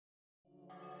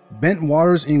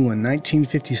Bentwaters, England,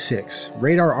 1956.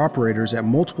 Radar operators at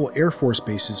multiple Air Force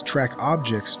bases track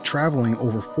objects traveling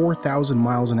over 4,000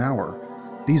 miles an hour.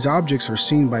 These objects are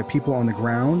seen by people on the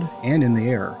ground and in the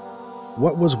air.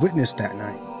 What was witnessed that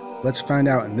night? Let's find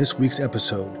out in this week's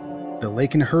episode, the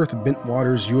Lakenheath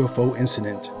Bentwaters UFO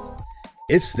Incident.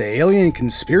 It's the Alien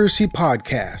Conspiracy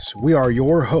Podcast. We are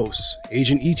your hosts,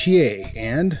 Agent ETA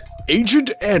and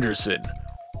Agent Anderson.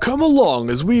 Come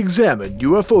along as we examine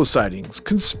UFO sightings,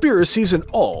 conspiracies, and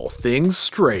all things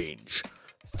strange.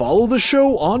 Follow the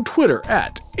show on Twitter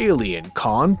at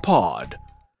AlienConPod.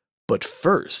 But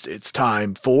first, it's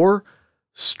time for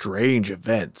Strange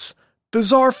Events,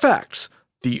 Bizarre Facts,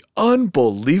 the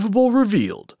Unbelievable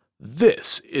Revealed.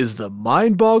 This is the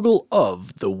Mind Boggle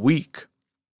of the Week.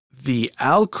 The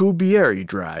Alcubierre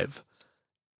Drive.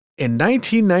 In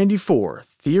 1994,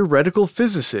 theoretical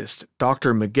physicist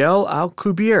Dr. Miguel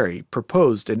Alcubierre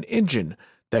proposed an engine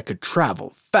that could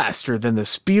travel faster than the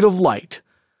speed of light.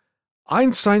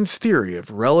 Einstein's theory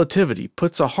of relativity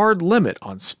puts a hard limit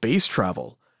on space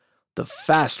travel. The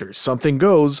faster something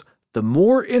goes, the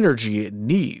more energy it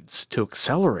needs to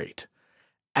accelerate.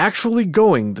 Actually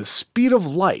going the speed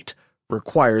of light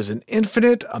requires an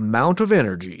infinite amount of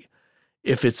energy.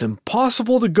 If it's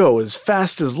impossible to go as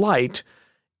fast as light,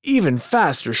 even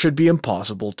faster should be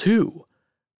impossible too.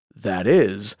 That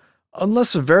is,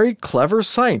 unless a very clever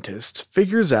scientist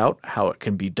figures out how it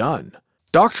can be done.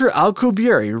 Dr.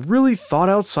 Alcubierre really thought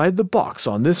outside the box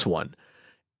on this one.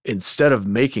 Instead of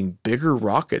making bigger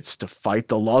rockets to fight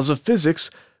the laws of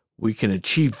physics, we can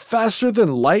achieve faster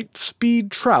than light speed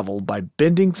travel by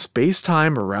bending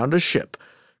space-time around a ship,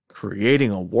 creating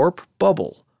a warp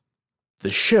bubble. The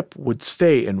ship would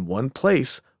stay in one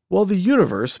place while the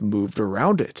universe moved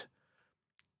around it.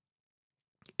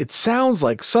 It sounds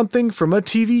like something from a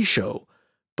TV show,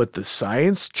 but the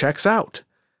science checks out.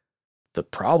 The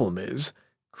problem is,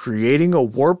 creating a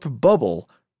warp bubble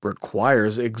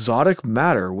requires exotic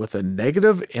matter with a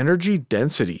negative energy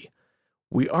density.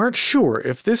 We aren't sure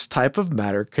if this type of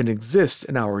matter can exist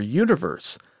in our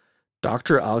universe.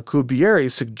 Dr.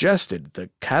 Alcubierre suggested the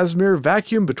Casimir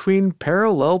vacuum between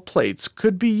parallel plates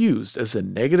could be used as a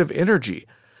negative energy,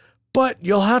 but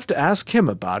you'll have to ask him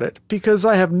about it because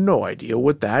I have no idea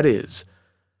what that is.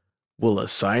 Will a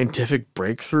scientific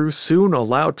breakthrough soon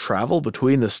allow travel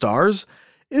between the stars?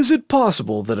 Is it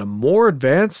possible that a more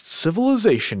advanced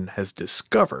civilization has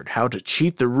discovered how to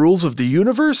cheat the rules of the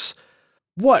universe?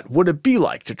 What would it be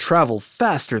like to travel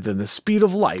faster than the speed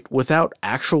of light without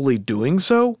actually doing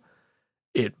so?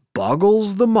 It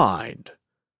boggles the mind.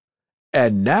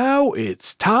 And now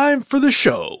it's time for the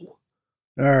show.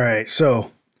 All right,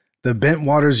 so the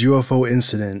Bentwaters UFO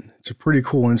incident. It's a pretty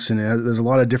cool incident. There's a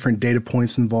lot of different data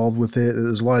points involved with it.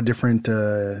 There's a lot of different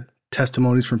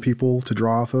testimonies from people to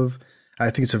draw off of. I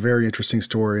think it's a very interesting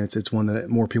story. It's one that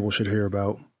more people should hear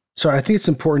about. So I think it's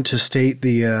important to state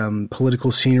the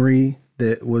political scenery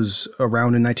that was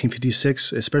around in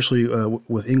 1956, especially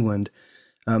with England.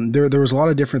 There was a lot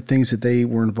of different things that they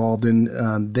were involved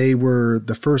in. They were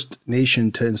the first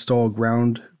nation to install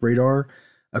ground radar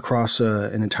across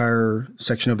an entire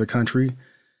section of the country.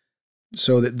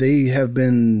 So that they have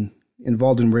been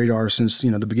involved in radar since,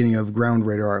 the beginning of ground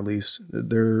radar, at least.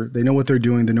 They know what they're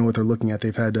doing. They know what they're looking at.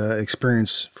 They've had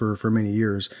experience for many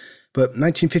years. But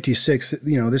 1956,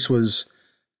 this was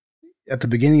at the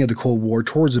beginning of the Cold War,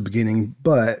 towards the beginning,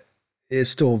 but it's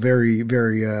still very,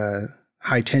 very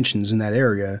high tensions in that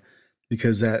area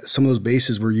because some of those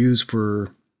bases were used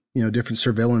for, different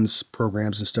surveillance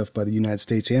programs and stuff by the United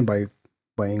States and by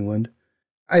England.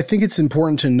 I think it's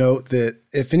important to note that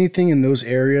if anything in those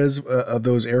areas of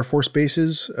those Air Force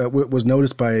bases was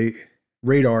noticed by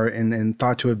radar and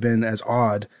thought to have been as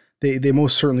odd, they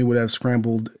most certainly would have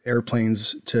scrambled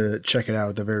airplanes to check it out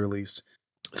at the very least.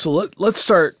 So let's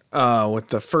start with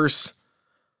the first.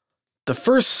 The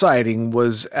first sighting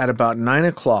was at about 9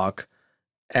 o'clock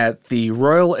at the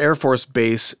Royal Air Force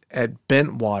Base at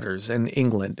Bentwaters in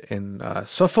England, in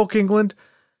Suffolk, England.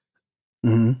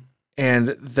 Mm-hmm. And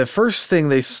the first thing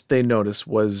they noticed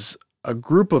was a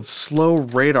group of slow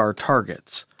radar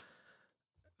targets.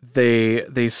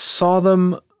 They saw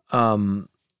them on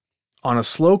a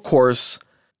slow course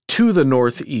to the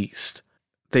northeast.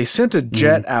 They sent a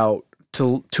jet out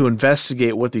to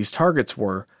investigate what these targets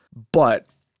were, but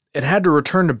it had to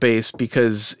return to base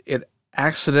because it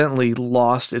accidentally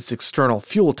lost its external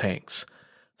fuel tanks.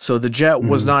 So the jet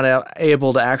was not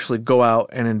able to actually go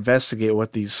out and investigate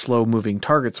what these slow-moving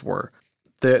targets were.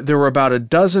 There were about a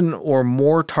dozen or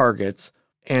more targets,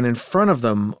 and in front of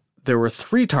them, there were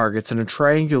 3 targets in a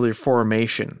triangular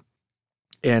formation.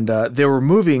 And they were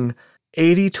moving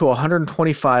 80 to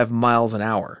 125 miles an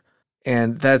hour.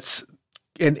 And that's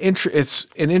it's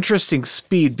an interesting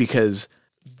speed because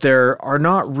there are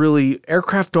not really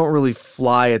aircraft don't really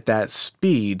fly at that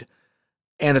speed.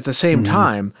 And at the same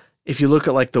time, if you look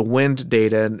at like the wind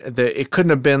data, and it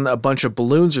couldn't have been a bunch of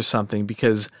balloons or something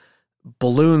because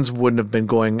balloons wouldn't have been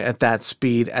going at that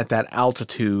speed at that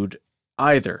altitude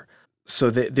either. So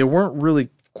they weren't really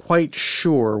quite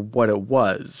sure what it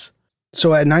was.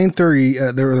 So at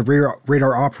 9:30, there were the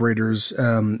radar operators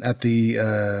at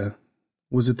the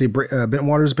was it the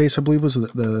Bentwaters base? I believe was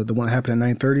the one that happened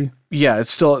at 9:30. Yeah,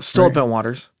 it's still right? At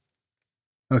Bentwaters.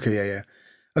 Okay, yeah.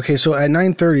 Okay, so at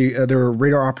 9:30, there were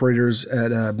radar operators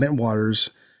at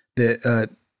Bentwaters that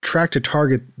tracked a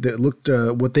target that looked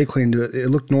what they claimed it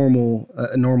looked normal.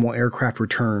 A normal aircraft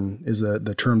return is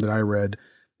the term that I read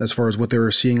as far as what they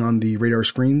were seeing on the radar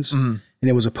screens, and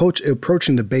it was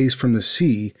approaching the base from the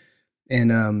sea. And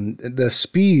the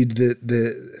speed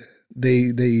that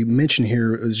they mention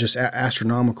here is just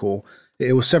astronomical.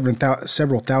 It was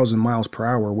several thousand miles per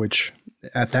hour, which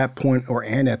at that point,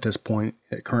 and at this point,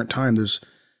 at current time, there's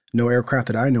no aircraft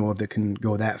that I know of that can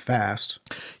go that fast.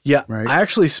 Yeah, right? I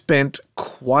actually spent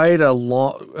quite a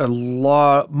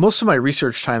lot. Most of my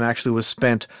research time actually was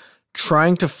spent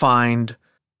trying to find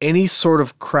any sort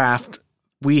of craft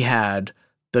we had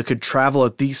that could travel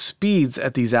at these speeds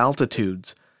at these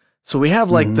altitudes. So we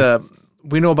have like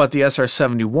we know about the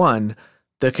SR-71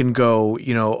 that can go,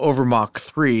 over Mach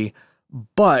 3,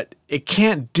 but it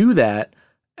can't do that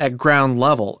at ground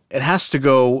level. It has to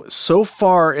go so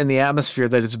far in the atmosphere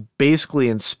that it's basically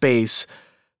in space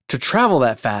to travel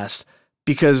that fast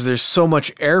because there's so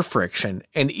much air friction.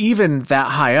 And even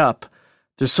that high up,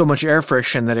 there's so much air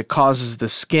friction that it causes the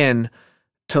skin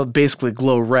to basically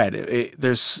glow red.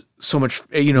 There's so much,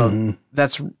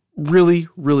 that's really,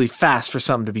 really fast for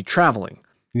something to be traveling.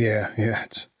 Yeah,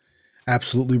 it's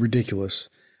absolutely ridiculous.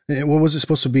 And what was it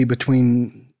supposed to be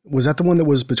between? Was that the one that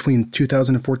was between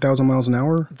 2,000 and 4,000 miles an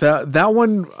hour? That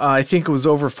one, I think it was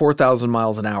over 4,000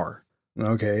 miles an hour.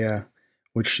 Okay, yeah.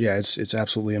 Which, yeah, it's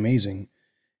absolutely amazing.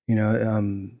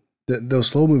 Those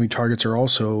slow moving targets are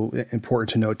also important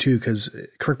to note too, because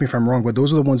correct me if I'm wrong, but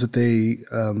those are the ones that they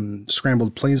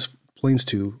scrambled planes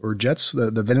to, or jets,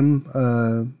 the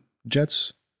Venom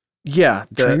jets. Yeah,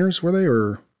 trainers were they,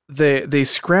 or they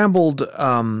scrambled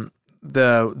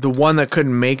the one that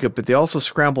couldn't make it, but they also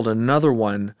scrambled another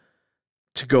one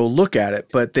to go look at it.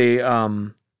 But they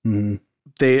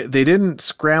didn't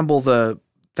scramble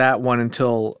that one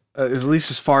until at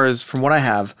least as far as from what I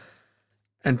have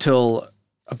until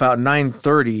about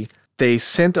 9:30. They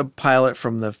sent a pilot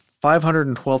from the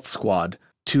 512th Squad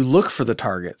to look for the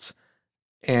targets,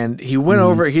 and he went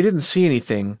over. He didn't see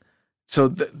anything. So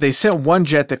they sent one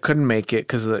jet that couldn't make it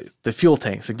because of the fuel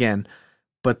tanks again.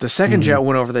 But the second jet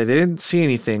went over there. They didn't see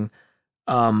anything.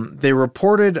 They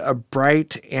reported a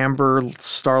bright amber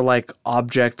star-like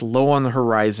object low on the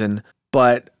horizon.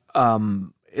 But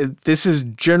this is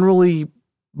generally,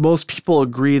 most people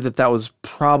agree that was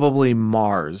probably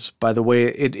Mars. By the way,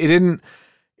 it didn't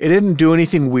do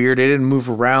anything weird. It didn't move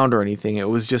around or anything. It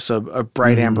was just a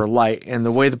bright amber light. And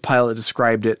the way the pilot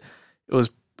described it,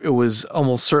 it was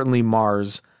almost certainly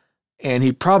Mars. And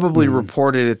he probably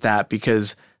reported it that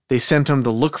because they sent him to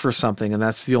look for something, and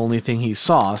that's the only thing he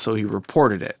saw, so he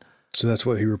reported it. So that's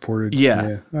what he reported?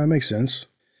 Yeah. That makes sense.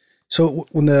 So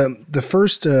when the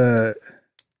first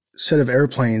set of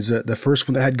airplanes, the first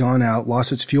one that had gone out,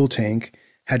 lost its fuel tank,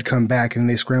 had come back, and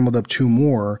they scrambled up two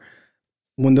more.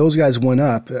 When those guys went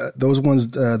up,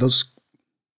 those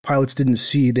pilots didn't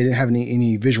see, they didn't have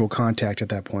any visual contact at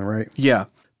that point, right? Yeah.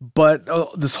 But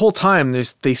this whole time,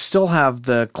 they still have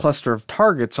the cluster of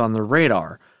targets on the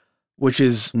radar, which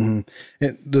is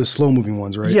the slow-moving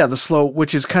ones, right? Yeah,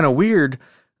 which is kind of weird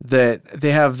that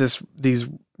they have these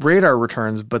radar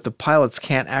returns, but the pilots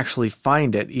can't actually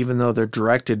find it, even though they're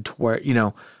directed to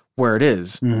where it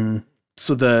is.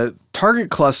 So the target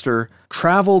cluster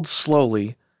traveled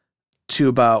slowly to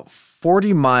about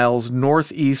 40 miles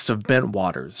northeast of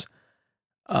Bentwaters.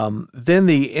 Then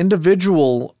the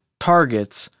individual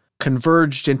targets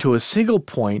converged into a single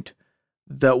point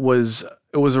that was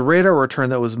a radar return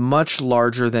that was much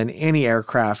larger than any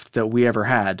aircraft that we ever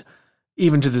had,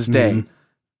 even to this day.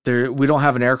 We don't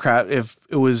have an aircraft. If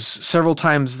it was several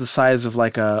times the size of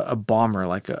like a bomber,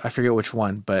 I forget which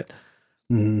one, but.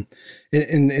 And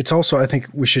it's also, I think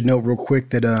we should note real quick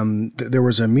that there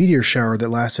was a meteor shower that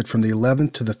lasted from the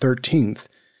 11th to the 13th,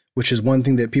 which is one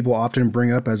thing that people often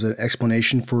bring up as an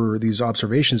explanation for these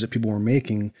observations that people were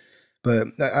making. But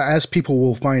as people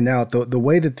will find out, the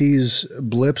way that these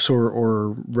blips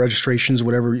or registrations,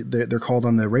 whatever they're called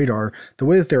on the radar, the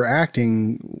way that they're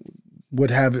acting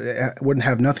wouldn't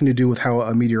have nothing to do with how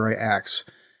a meteorite acts.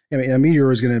 I mean, a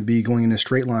meteor is going to be going in a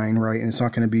straight line, right? And it's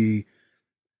not going to be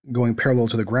going parallel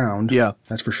to the ground. Yeah.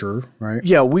 That's for sure, right?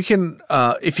 Yeah, we can,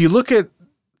 if you look at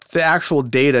the actual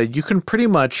data, you can pretty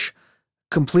much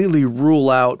completely rule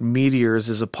out meteors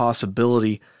as a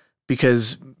possibility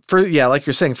because, like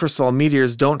you're saying, first of all,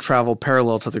 meteors don't travel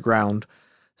parallel to the ground.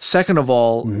 Second of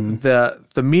all, the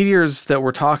meteors that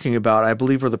we're talking about, I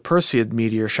believe, were the Perseid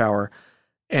meteor shower,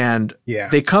 and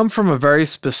they come from a very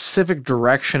specific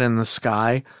direction in the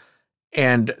sky,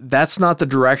 and that's not the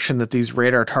direction that these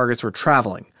radar targets were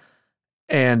traveling.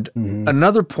 And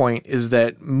another point is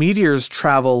that meteors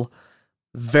travel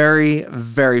very,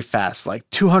 very fast, like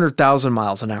 200,000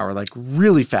 miles an hour, like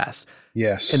really fast.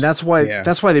 Yes. And that's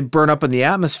why they burn up in the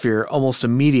atmosphere almost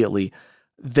immediately.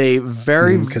 They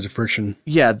because of friction.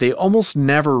 Yeah, they almost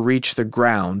never reach the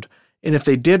ground. And if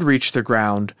they did reach the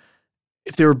ground,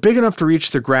 if they were big enough to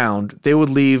reach the ground, they would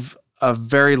leave a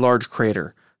very large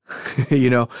crater, you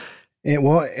know? And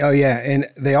and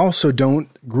they also don't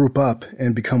group up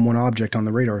and become one object on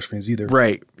the radar screens either.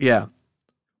 Right, yeah.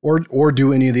 Or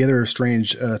do any of the other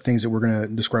strange things that we're going to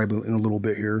describe in a little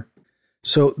bit here.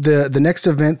 So the next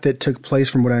event that took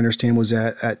place, from what I understand, was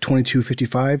at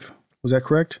 2255. Was that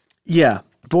correct? Yeah.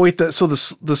 But wait, the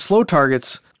slow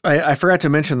targets, I forgot to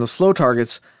mention the slow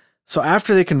targets. So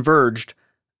after they converged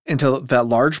into that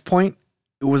large point,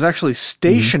 it was actually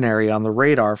stationary on the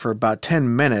radar for about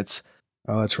 10 minutes.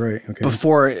 Oh, that's right. Okay.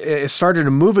 Before it started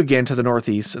to move again to the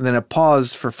northeast, and then it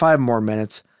paused for 5 more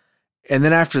minutes. And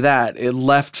then after that, it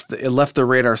left the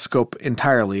radar scope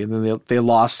entirely, and then they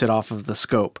lost it off of the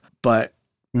scope. But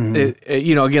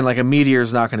again, like a meteor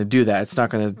is not going to do that. It's not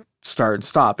going to start and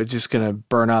stop. It's just going to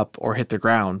burn up or hit the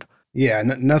ground. Yeah,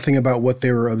 nothing about what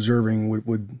they were observing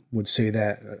would say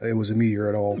that it was a meteor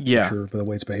at all. Yeah, for sure, by the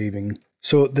way it's behaving.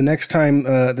 So the next time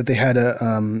that they had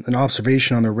an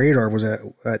observation on the radar was at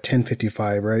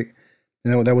 1055, right?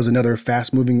 And that was another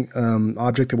fast-moving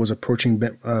object that was approaching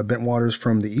Bentwaters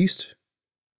from the east.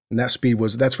 And that's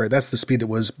right. That's the speed that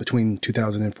was between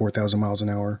 2,000 and 4,000 miles an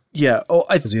hour. Yeah. Oh,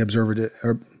 as he observed it.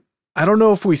 I don't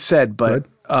know if we said, but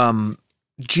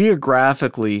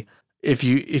geographically, if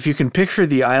you can picture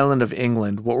the island of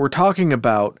England, what we're talking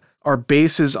about are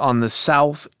bases on the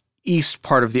southeast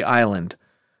part of the island.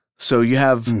 So you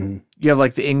have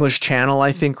like the English Channel,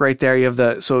 I think, right there. You have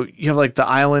like the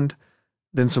island,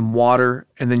 then some water,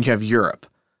 and then you have Europe.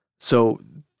 So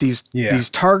these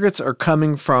targets are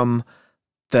coming from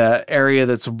the area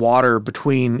that's water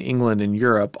between England and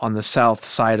Europe on the south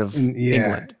side of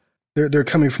England. They're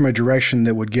coming from a direction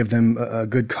that would give them a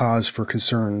good cause for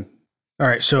concern. All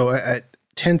right, so at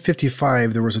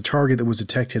 1055, there was a target that was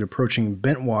detected approaching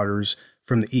Bentwaters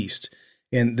from the east.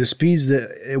 And the speeds that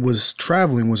it was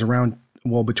traveling was around,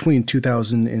 between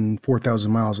 2,000 and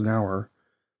 4,000 miles an hour.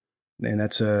 And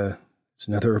it's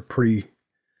another pretty,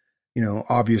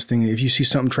 obvious thing. If you see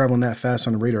something traveling that fast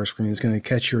on a radar screen, it's going to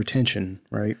catch your attention,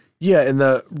 right? Yeah, and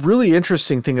the really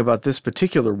interesting thing about this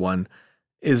particular one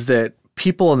is that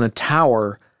people in the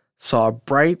tower saw a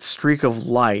bright streak of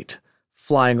light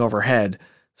flying overhead.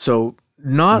 So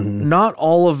not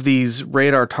all of these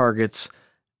radar targets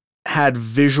had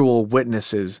visual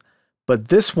witnesses, but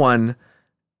this one,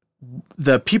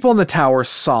 the people in the tower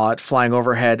saw it flying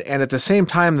overhead, and at the same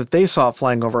time that they saw it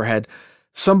flying overhead,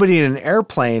 somebody in an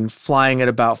airplane flying at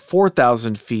about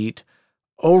 4,000 feet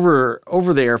over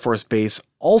the Air Force Base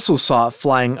also saw it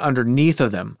flying underneath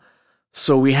of them.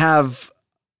 So we have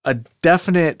a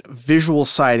definite visual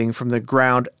sighting from the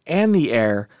ground and the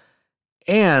air,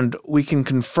 and we can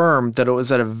confirm that it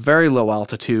was at a very low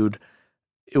altitude.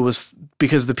 It was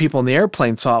because the people in the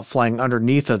airplane saw it flying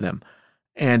underneath of them.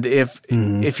 And if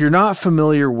you're not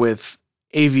familiar with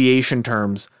aviation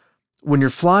terms, when you're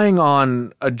flying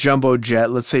on a jumbo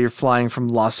jet, let's say you're flying from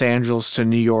Los Angeles to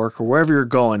New York or wherever you're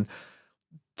going,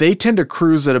 they tend to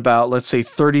cruise at about, let's say,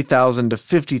 30,000 to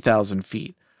 50,000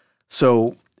 feet.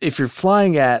 So if you're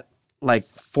flying at like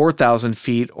 4,000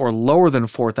 feet or lower than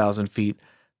 4,000 feet,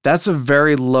 that's a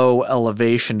very low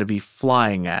elevation to be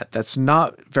flying at. That's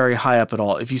not very high up at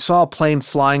all. If you saw a plane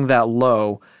flying that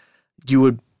low, you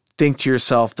would think to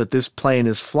yourself that this plane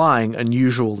is flying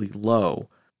unusually low.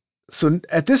 So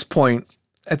at this point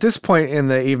in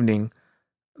the evening,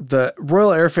 the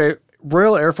Royal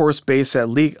Air Force Base at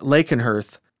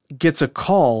Lakenheath gets a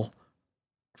call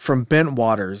from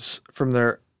Bentwaters from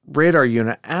their radar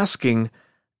unit asking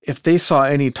if they saw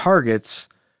any targets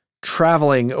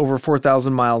traveling over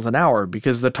 4,000 miles an hour,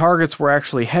 because the targets were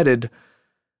actually headed,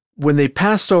 when they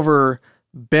passed over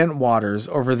Bentwaters,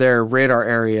 over their radar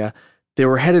area, they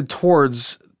were headed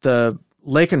towards the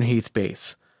Lakenheath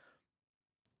base.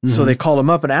 So they called him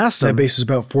up and asked him. That base is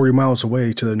about 40 miles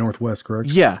away to the northwest, correct?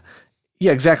 Yeah.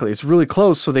 Yeah, exactly. It's really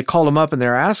close. So they called him up and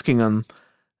they're asking him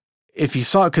if he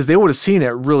saw it, because they would have seen it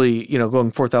really,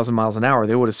 going 4,000 miles an hour.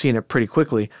 They would have seen it pretty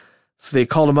quickly. So they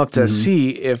called him up to see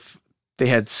if they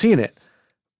had seen it.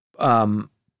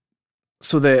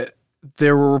 So that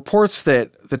there were reports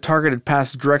that the target had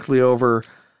passed directly over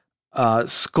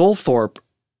Sculthorpe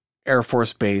Air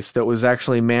Force Base that was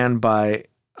actually manned by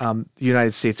the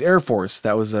United States Air Force.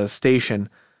 That was a station.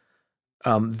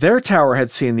 Their tower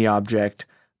had seen the object,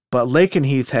 but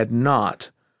Lakenheath had not.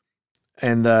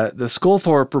 And the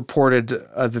Sculthorpe reported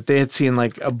that they had seen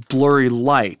like a blurry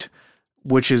light,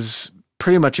 which is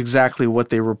pretty much exactly what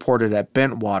they reported at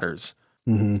Bentwaters.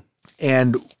 Mm-hmm.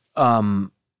 And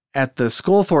at the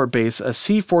Sculthorpe base, a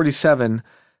C-47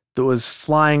 that was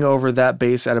flying over that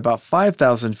base at about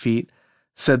 5,000 feet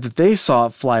said that they saw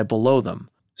it fly below them.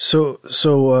 So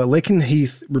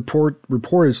Lakenheath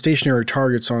reported stationary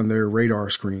targets on their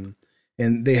radar screen,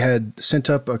 and they had sent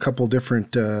up a couple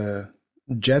different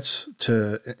jets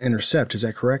to intercept. Is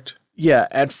that correct? Yeah,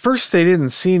 at first they didn't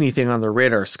see anything on their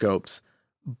radar scopes,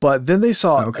 but then they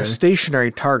saw a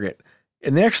stationary target,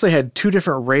 and they actually had two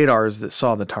different radars that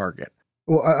saw the target.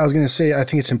 Well, I was going to say, I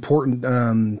think it's important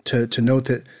to note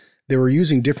that they were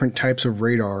using different types of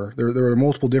radar. There were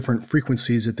multiple different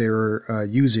frequencies that they were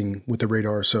using with the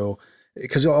radar. So,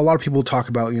 because a lot of people talk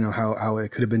about, how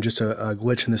it could have been just a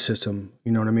glitch in the system.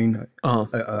 You know what I mean?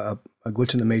 A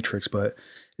glitch in the matrix. But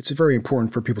it's very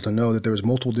important for people to know that there was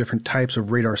multiple different types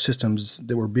of radar systems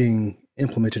that were being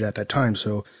implemented at that time.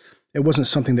 So it wasn't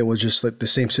something that was just like the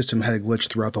same system had a glitch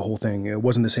throughout the whole thing. It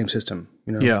wasn't the same system.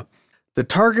 Yeah. The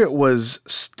target was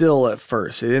still at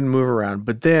first. It didn't move around,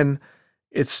 but then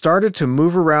it started to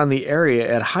move around the area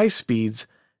at high speeds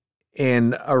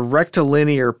in a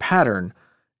rectilinear pattern.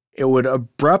 It would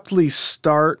abruptly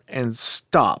start and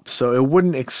stop. So it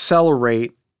wouldn't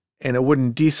accelerate and it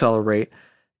wouldn't decelerate.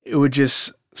 It would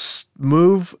just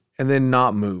move and then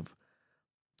not move.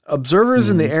 Observers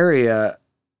in the area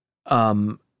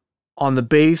on the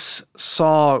base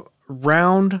saw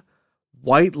round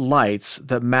white lights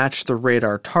that matched the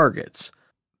radar targets.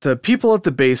 The people at the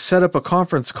base set up a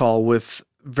conference call with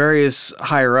various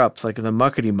higher-ups, like the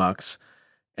muckety-mucks,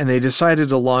 and they decided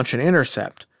to launch an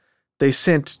intercept. They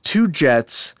sent two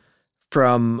jets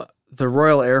from the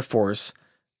Royal Air Force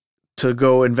to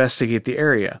go investigate the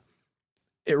area.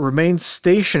 It remained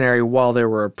stationary while they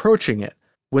were approaching it.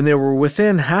 When they were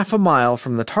within half a mile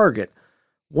from the target,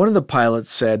 one of the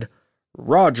pilots said,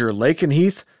 "Roger,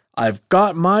 Lakenheath, I've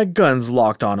got my guns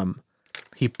locked on him."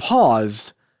 He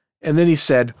paused, and then he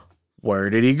said, "Where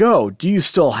did he go? Do you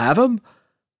still have him?"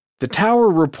 The tower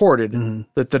reported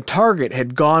that the target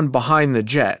had gone behind the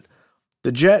jet.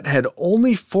 The jet had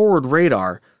only forward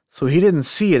radar, so he didn't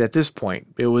see it at this point.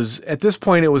 It was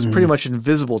pretty much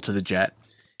invisible to the jet.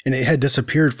 And it had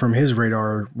disappeared from his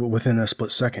radar within a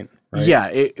split second, right? Yeah,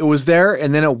 it was there,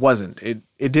 and then it wasn't.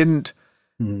 It didn't.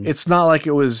 It's not like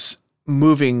it was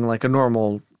moving like a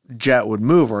normal jet would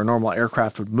move or a normal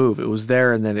aircraft would move. It was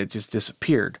there, and then it just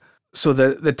disappeared. So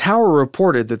the tower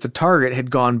reported that the target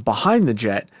had gone behind the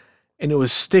jet, and it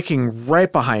was sticking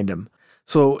right behind him.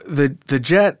 So the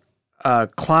jet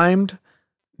climbed,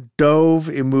 dove,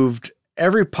 it moved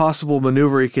every possible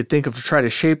maneuver he could think of to try to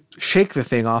shake the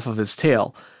thing off of his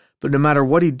tail. But no matter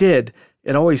what he did,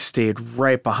 it always stayed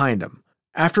right behind him.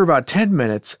 After about 10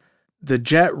 minutes, the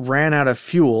jet ran out of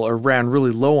fuel or ran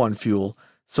really low on fuel,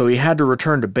 so he had to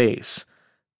return to base.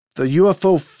 The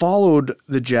UFO followed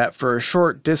the jet for a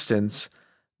short distance,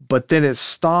 but then it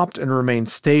stopped and remained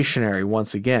stationary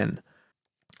once again.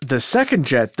 The second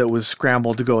jet that was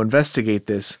scrambled to go investigate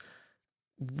this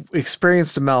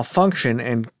experienced a malfunction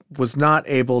and was not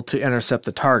able to intercept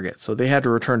the target, so they had to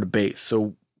return to base.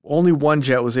 So only one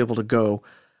jet was able to go,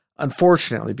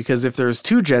 unfortunately, because if there's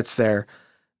two jets there,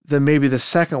 then maybe the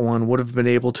second one would have been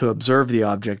able to observe the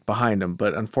object behind him,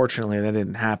 but unfortunately that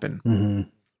didn't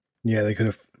happen. Yeah, they could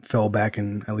have fell back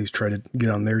and at least tried to get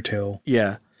on their tail.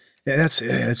 Yeah.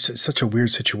 It's such a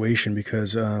weird situation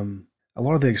because a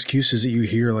lot of the excuses that you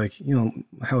hear, like,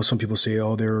 how some people say,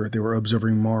 oh, they were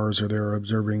observing Mars or they were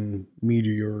observing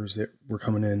meteors that were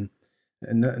coming in,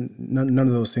 and none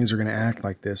of those things are going to act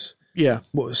like this. Yeah.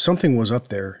 Well, something was up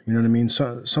there. You know what I mean?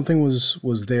 Something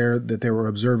was there that they were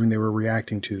observing, they were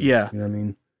reacting to. Yeah. You know what I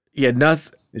mean? Yeah,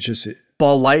 nothing. It's just...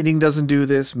 Ball lightning doesn't do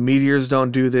this. Meteors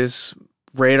don't do this.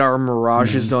 Radar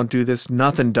mirages don't do this.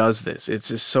 Nothing does this. It's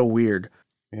just so weird.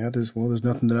 Yeah, there's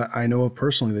nothing that I know of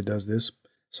personally that does this.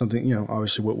 Something,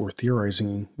 obviously what we're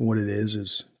theorizing what it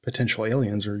is potential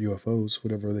aliens or UFOs,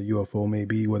 whatever the UFO may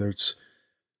be, whether it's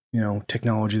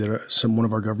technology that one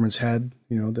of our governments had.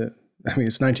 That I mean,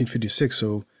 it's 1956,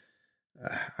 so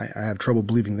I have trouble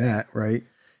believing that, right?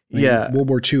 I mean, Yeah. World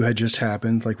War II had just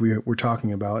happened, like we're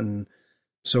talking about, and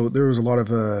so there was a lot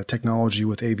of technology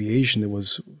with aviation that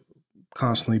was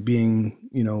constantly being,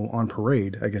 on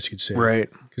parade, I guess you'd say. Right.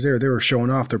 Because they were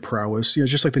showing off their prowess,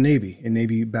 just like the Navy and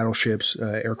Navy battleships,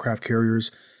 aircraft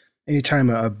carriers. Anytime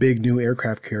a big new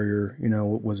aircraft carrier,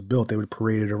 was built, they would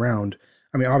parade it around.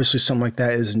 I mean, obviously, something like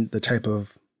that isn't the type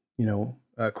of,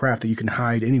 craft that you can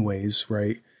hide anyways,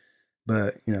 right?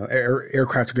 But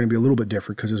aircraft are going to be a little bit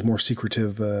different because there's more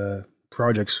secretive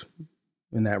projects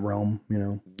in that realm.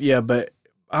 Yeah, but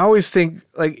I always think,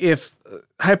 like, if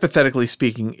hypothetically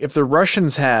speaking, if the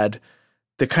Russians had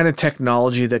the kind of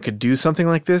technology that could do something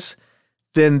like this,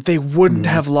 then they wouldn't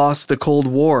have lost the Cold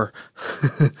War,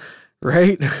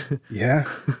 right? Yeah,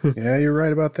 you're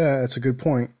right about that. That's a good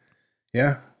point.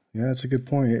 Yeah, that's a good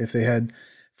point. If they had,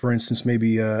 for instance,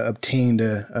 maybe obtained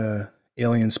a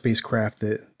alien spacecraft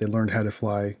that they learned how to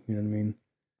fly, you know what I mean?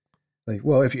 Like,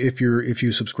 well, if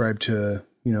you subscribe to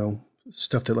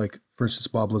stuff that, like, for instance,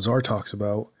 Bob Lazar talks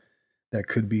about, that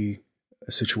could be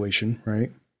a situation,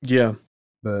 right? Yeah.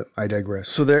 But I digress.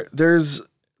 So there's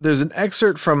an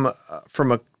excerpt from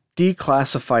a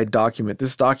declassified document.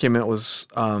 This document was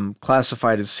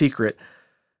classified as secret.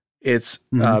 It's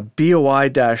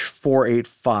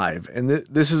BOI-485, and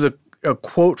this is a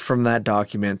quote from that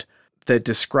document that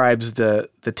describes the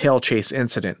tail chase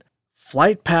incident.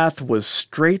 Flight path was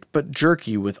straight but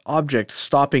jerky, with objects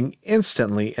stopping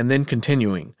instantly and then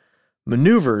continuing.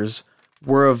 Maneuvers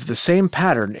were of the same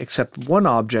pattern, except one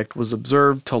object was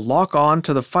observed to lock on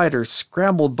to the fighter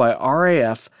scrambled by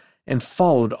RAF and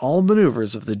followed all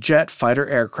maneuvers of the jet fighter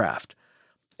aircraft.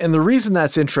 And the reason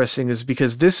that's interesting is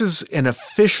because this is an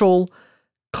official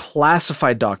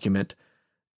classified document.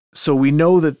 So we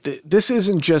know that this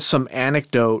isn't just some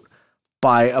anecdote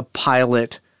by a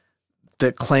pilot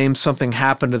that claims something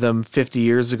happened to them 50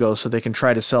 years ago so they can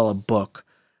try to sell a book.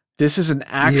 This is an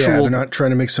actual... Yeah, they're not trying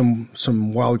to make some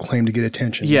wild claim to get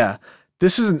attention. Yeah.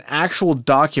 This is an actual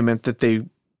document that they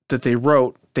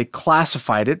wrote. They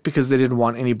classified it because they didn't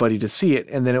want anybody to see it,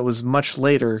 and then it was much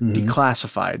later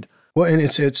declassified. Well, and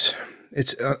it's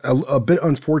a bit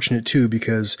unfortunate too,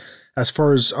 because as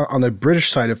far as on the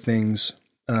British side of things,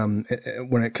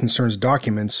 when it concerns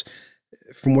documents,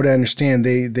 from what I understand,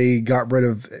 they got rid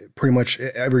of pretty much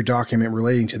every document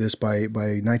relating to this by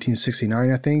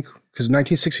 1969, I think. Because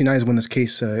 1969 is when this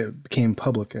case became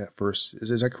public at first.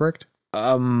 Is that correct?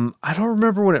 I don't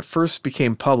remember when it first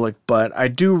became public, but I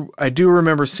do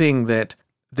remember seeing that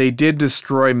they did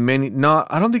destroy many.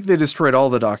 I don't think they destroyed all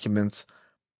the documents,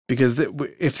 because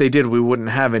if they did, we wouldn't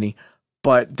have any.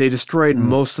 But they destroyed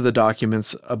most of the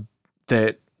documents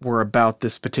that were about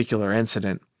this particular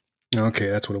incident. Okay,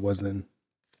 that's what it was then.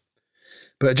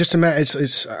 But just imagine,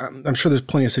 I'm sure there's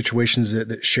plenty of situations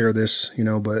that share this,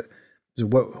 but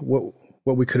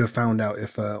what we could have found out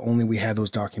if only we had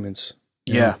those documents.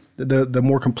 Yeah. The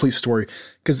more complete story,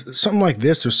 because something like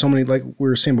this, there's so many, like we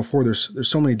were saying before, there's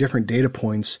so many different data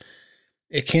points.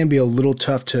 It can be a little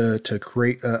tough to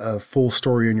create a full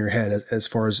story in your head as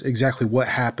far as exactly what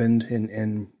happened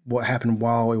and what happened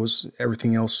while it was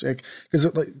everything else.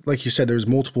 Because like you said, there's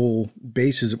multiple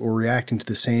bases that were reacting to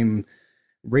the same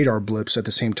radar blips at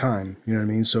the same time. You know what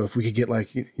I mean? So if we could get a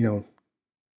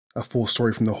full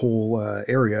story from the whole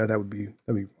area, that'd be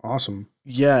awesome.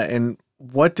 Yeah, and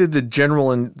what did the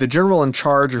general in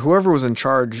charge, or whoever was in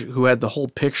charge who had the whole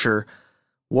picture,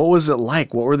 what was it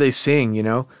like? What were they seeing,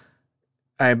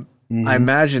 I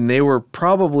imagine they were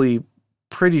probably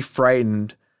pretty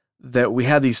frightened that we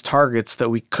had these targets that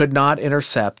we could not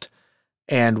intercept,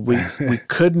 and we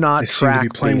could not they track. Seem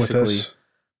to be playing basically. With us.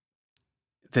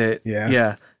 That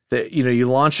you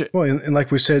launch it. Well, and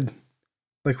like we said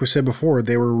before,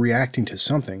 they were reacting to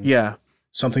something. Yeah.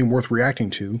 Something worth reacting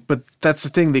to. But that's the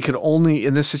thing. They could only,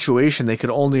 in this situation, they could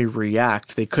only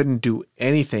react. They couldn't do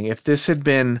anything. If this had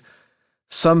been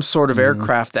some sort of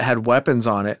aircraft that had weapons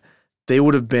on it, they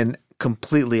would have been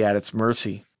completely at its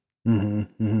mercy. Yeah,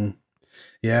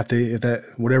 if that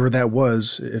whatever that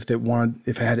was, if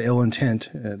it had ill intent,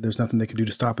 there's nothing they could do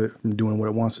to stop it from doing what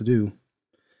it wants to do.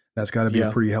 That's got to be a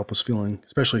pretty helpless feeling,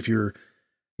 especially if you're,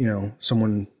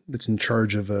 someone that's in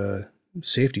charge of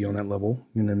safety on that level.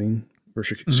 You know what I mean? Or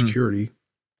security.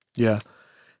 Yeah.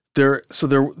 There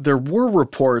were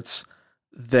reports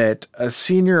that a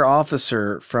senior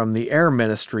officer from the Air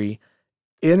Ministry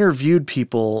interviewed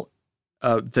people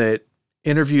that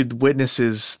interviewed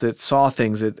witnesses that saw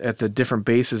things at the different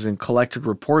bases and collected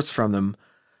reports from them.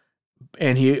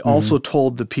 And he also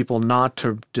told the people not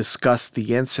to discuss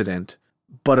the incident.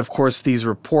 But of course, these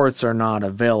reports are not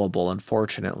available,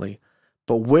 unfortunately.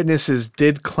 But witnesses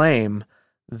did claim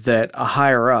that a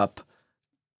higher up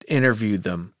interviewed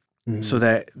them. Mm-hmm. So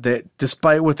that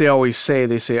despite what they always say,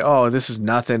 they say, oh, this is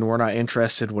nothing, we're not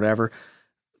interested, whatever.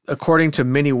 According to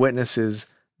many witnesses,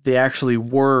 they actually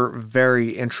were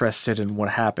very interested in what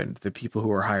happened, the people who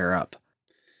were higher up.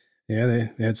 Yeah,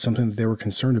 they had something that they were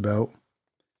concerned about.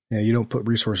 Yeah, you don't put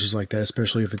resources like that,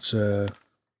 especially if it's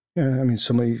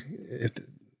somebody, if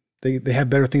they have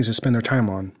better things to spend their time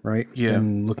on, right? Yeah.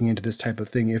 And looking into this type of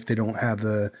thing if they don't have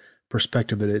the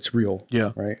perspective that it's real.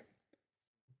 Yeah. Right.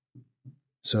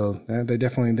 So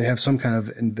they have some kind of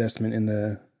investment in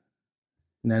that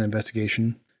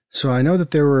investigation. So I know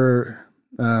that there were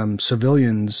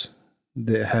civilians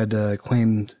that had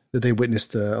claimed that they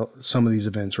witnessed some of these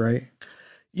events, right?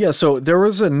 Yeah. So there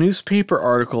was a newspaper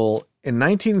article in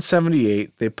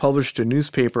 1978. They published a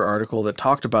newspaper article that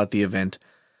talked about the event.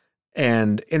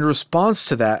 And in response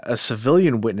to that, a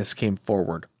civilian witness came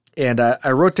forward. And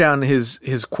I wrote down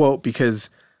his quote because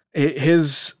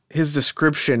his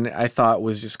description, I thought,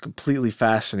 was just completely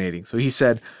fascinating. So he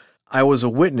said, "I was a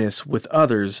witness with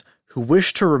others who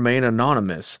wished to remain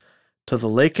anonymous to the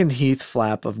Lakenheath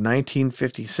flap of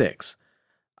 1956.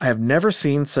 I have never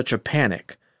seen such a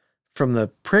panic. From the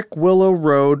Prickwillow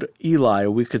Road, Ely,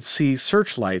 we could see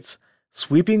searchlights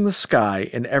sweeping the sky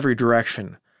in every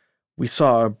direction. We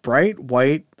saw a bright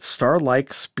white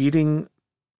star-like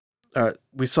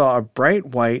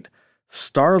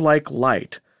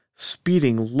light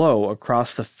speeding low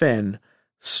across the fen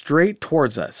straight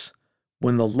towards us.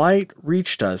 When the light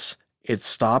reached us, it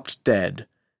stopped dead.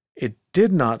 It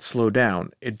did not slow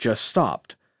down, it just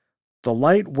stopped. The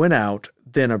light went out,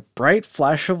 then a bright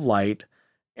flash of light,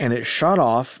 and it shot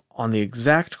off on the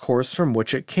exact course from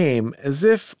which it came, as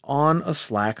if on a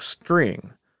slack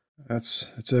string."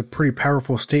 It's a pretty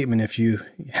powerful statement if you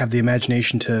have the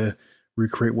imagination to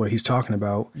recreate what he's talking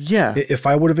about. Yeah. If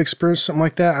I would have experienced something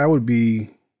like that, I don't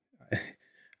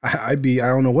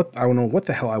know what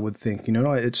the hell I would think.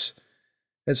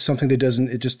 It's something that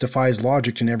it just defies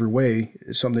logic in every way.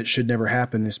 It's something that should never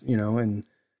happen. And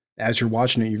as you're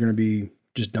watching it, you're going to be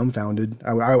just dumbfounded.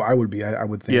 I would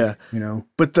think. Yeah.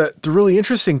 But the really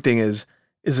interesting thing is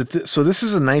that so this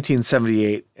is in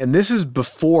 1978, and this is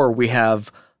before we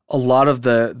have a lot of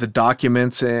the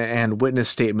documents and witness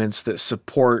statements that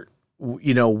support,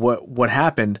 what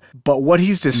happened. But what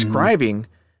he's describing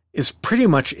is pretty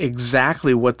much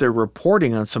exactly what they're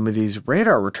reporting on some of these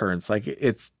radar returns. Like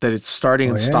it's starting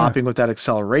and stopping with that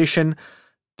acceleration,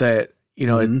 that,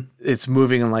 it's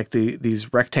moving in like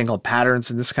these rectangle patterns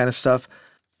and this kind of stuff.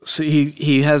 So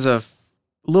he has a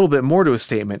little bit more to his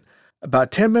statement.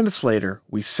 About 10 minutes later,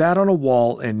 we sat on a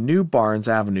wall in New Barnes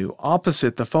Avenue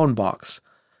opposite the phone box.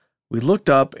 We looked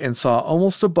up and saw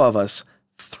almost above us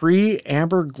 3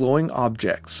 amber glowing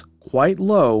objects, quite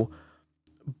low,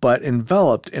 but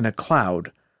enveloped in a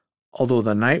cloud, although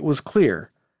the night was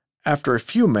clear. After a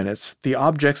few minutes, the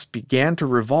objects began to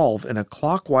revolve in a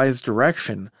clockwise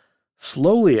direction,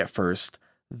 slowly at first,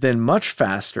 then much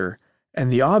faster, and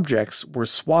the objects were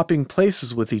swapping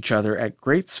places with each other at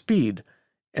great speed,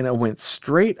 and it went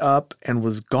straight up and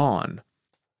was gone.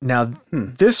 Now,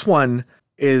 this one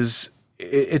is...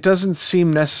 It doesn't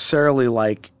seem necessarily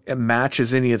like it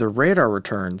matches any of the radar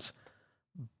returns.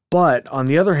 But on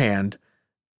the other hand,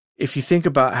 if you think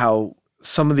about how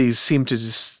some of these seem to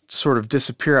just sort of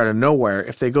disappear out of nowhere,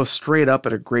 if they go straight up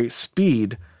at a great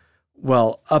speed,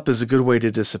 well, up is a good way to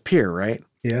disappear, right?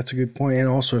 Yeah, that's a good point. And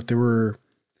also if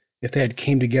they had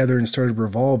came together and started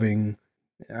revolving,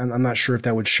 I'm not sure if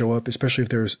that would show up, especially if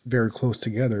they're very close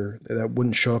together. That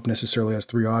wouldn't show up necessarily as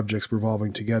 3 objects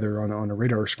revolving together on a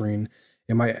radar screen.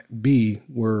 It might be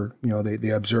where, they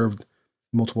observed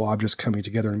multiple objects coming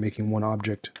together and making one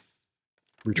object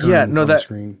return on the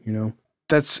screen,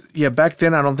 That's, back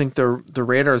then I don't think the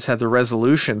radars had the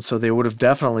resolution, so they would have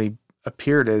definitely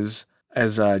appeared as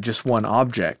just one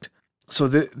object. So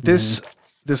this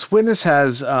witness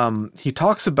has, he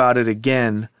talks about it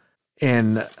again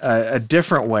in a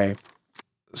different way.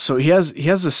 So he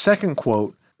has a second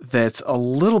quote that's a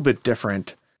little bit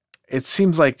different. It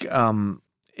seems like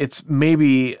it's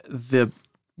maybe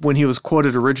when he was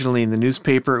quoted originally in the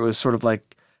newspaper, it was sort of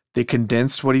like they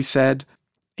condensed what he said.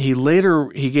 He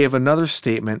gave another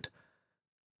statement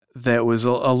that was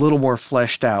a little more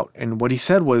fleshed out. And what he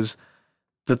said was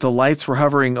that the lights were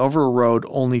hovering over a road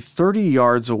only 30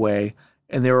 yards away,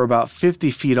 and they were about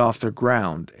 50 feet off the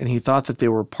ground. And he thought that they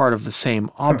were part of the same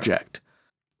object.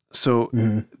 So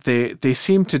they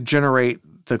seem to generate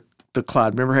the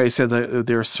cloud. Remember how he said that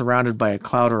they're surrounded by a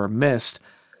cloud or a mist?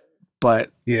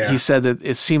 but Yeah. he said that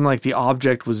it seemed like the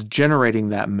object was generating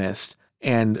that mist,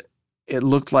 and it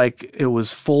looked like it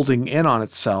was folding in on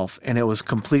itself, and it was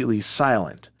completely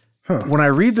silent. Huh. When I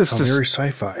read this, Very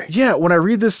sci-fi. yeah, when I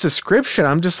read this description,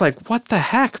 I'm just like, what the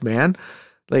heck, man?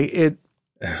 Like it.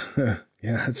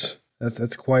 Yeah,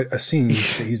 that's quite a scene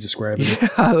that he's describing.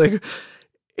 Yeah, like,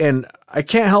 and I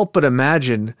can't help but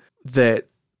imagine that.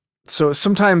 So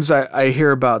sometimes I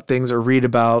hear about things or read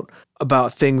about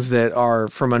things that are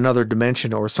from another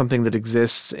dimension or something that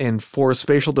exists in 4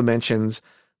 spatial dimensions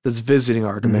that's visiting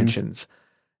our dimensions.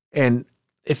 And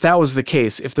if that was the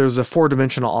case, if there's a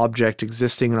 4-dimensional object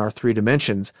existing in our 3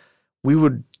 dimensions, we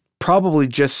would probably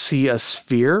just see a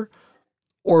sphere,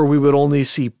 or we would only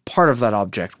see part of that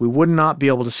object. We would not be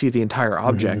able to see the entire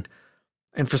object.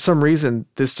 And for some reason,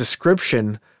 this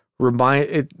description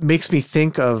it makes me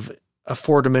think of a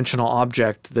 4-dimensional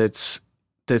object that's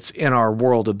in our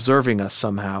world observing us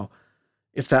somehow.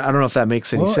 I don't know if that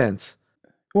makes any sense.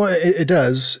 Well, it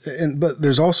does. But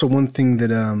there's also one thing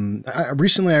that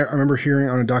recently I remember hearing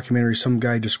on a documentary, some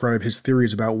guy describe his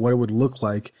theories about what it would look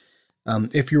like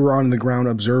if you were on the ground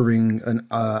observing an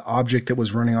object that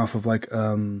was running off of like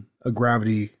a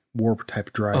gravity warp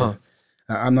type drive.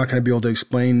 I'm not going to be able to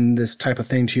explain this type of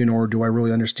thing to you, nor do I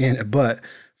really understand it. But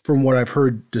from what I've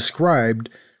heard described,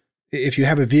 if you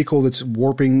have a vehicle that's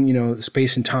warping,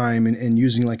 space and time and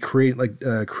using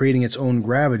creating its own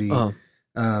gravity,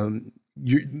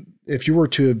 if you were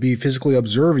to be physically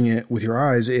observing it with your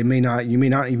eyes, you may not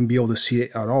even be able to see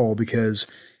it at all because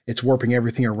it's warping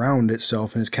everything around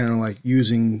itself, and it's kind of like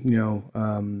using,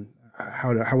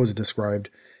 how was it described?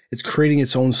 It's creating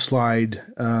its own slide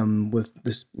with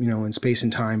this, in space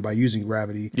and time by using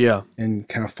gravity. Yeah, and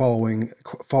kind of following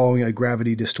a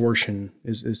gravity distortion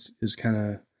is kind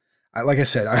of. Like I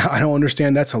said, I don't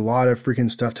understand. That's a lot of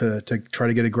freaking stuff to try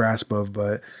to get a grasp of,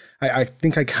 but I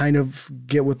think I kind of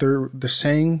get what they're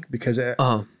saying because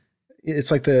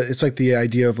it's like the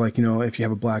idea of like, if you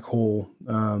have a black hole,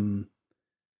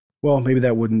 well, maybe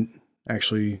that wouldn't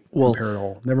actually compare at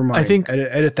all. Never mind. I think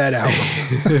edit that out.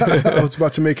 I was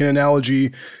about to make an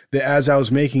analogy that as I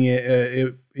was making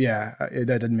that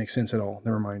didn't make sense at all.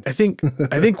 Never mind. I think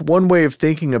one way of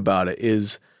thinking about it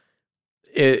is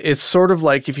it's sort of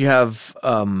like if you have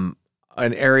an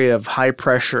area of high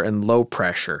pressure and low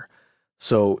pressure.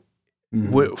 So,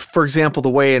 for example, the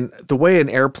way an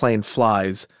airplane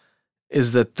flies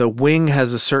is that the wing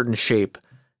has a certain shape,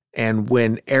 and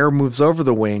when air moves over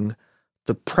the wing,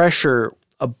 the pressure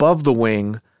above the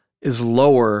wing is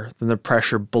lower than the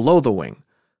pressure below the wing.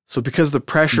 So because the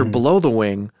pressure below the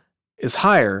wing is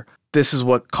higher, this is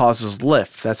what causes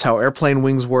lift. That's how airplane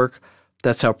wings work.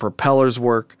 That's how propellers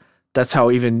work. That's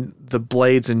how even the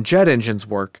blades in jet engines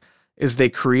work, is they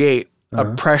create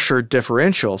a pressure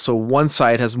differential. So one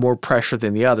side has more pressure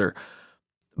than the other.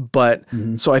 But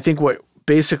so I think what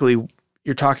basically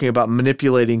you're talking about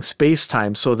manipulating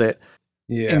space-time so that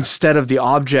instead of the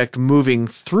object moving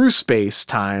through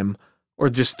space-time or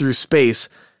just through space,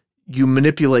 you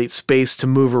manipulate space to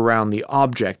move around the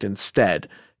object instead.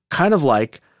 Kind of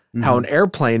like how an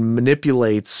airplane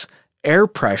manipulates air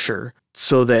pressure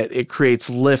so that it creates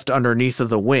lift underneath of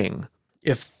the wing.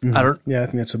 I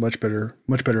think that's a much better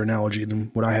analogy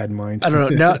than what I had in mind. I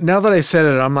don't know. Now that I said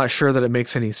it, I'm not sure that it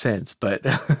makes any sense, but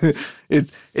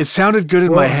it sounded good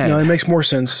in my head. No, it makes more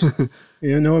sense.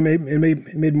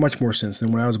 It made much more sense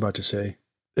than what I was about to say.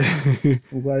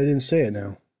 I'm glad I didn't say it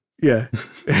now. Yeah.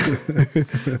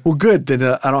 Well, good. Then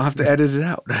I don't have to edit it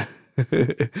out.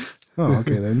 Oh,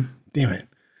 okay then. Damn it.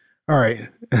 All right.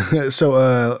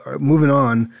 So moving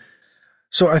on.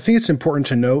 So I think it's important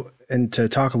to note and to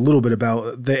talk a little bit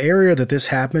about the area that this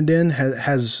happened in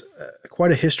has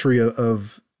quite a history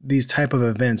of these type of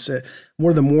events.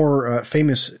 One of the more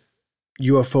famous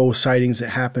UFO sightings that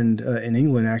happened in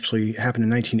England actually happened in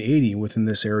 1980 within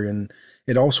this area, and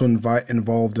it also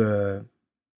involved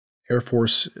Air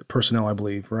Force personnel, I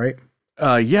believe, right?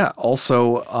 Yeah.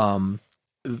 Also,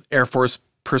 Air Force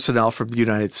personnel from the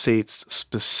United States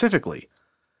specifically,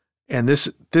 and this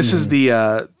is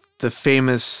the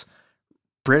famous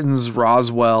Britain's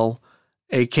Roswell,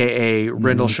 aka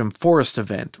Rendlesham Forest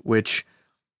event, which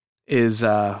is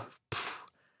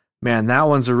man, that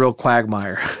one's a real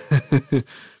quagmire.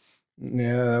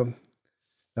 Yeah,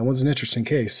 that one's an interesting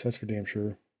case. That's for damn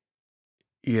sure.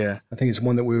 Yeah, I think it's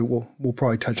one that we'll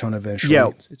probably touch on eventually.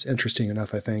 Yeah, it's interesting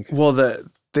enough, I think. Well, the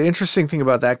interesting thing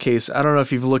about that case, I don't know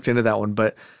if you've looked into that one,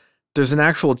 but there's an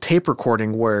actual tape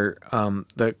recording where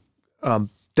the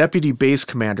deputy base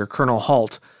commander, Colonel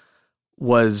Halt,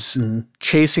 was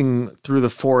chasing through the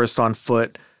forest on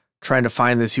foot, trying to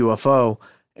find this UFO,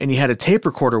 and he had a tape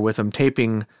recorder with him,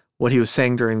 taping what he was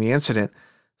saying during the incident.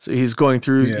 So he's going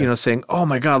through, saying, "Oh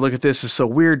my God, look at this. It's so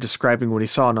weird," describing what he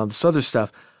saw and all this other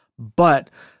stuff.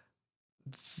 But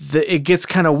it gets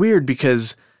kind of weird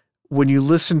because when you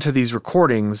listen to these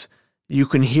recordings, you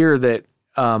can hear that.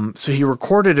 So he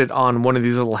recorded it on one of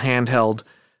these little handheld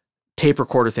tape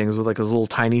recorder things with like those little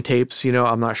tiny tapes.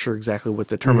 I'm not sure exactly what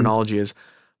the terminology is,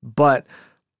 but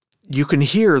you can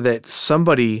hear that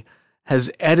somebody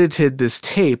has edited this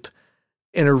tape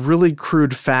in a really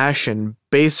crude fashion,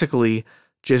 basically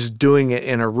just doing it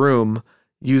in a room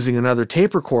using another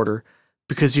tape recorder,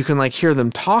 because you can like hear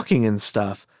them talking and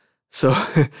stuff. So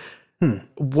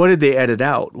what did they edit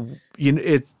out?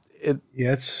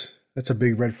 That's a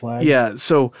big red flag. Yeah.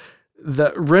 So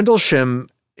the Rendlesham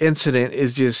incident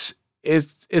is just,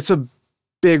 it's a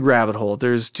big rabbit hole.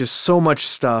 There's just so much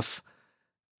stuff,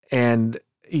 and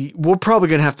we're probably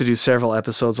going to have to do several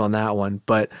episodes on that one,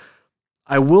 but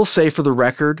I will say for the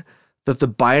record that the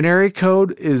binary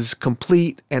code is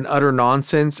complete and utter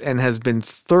nonsense and has been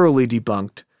thoroughly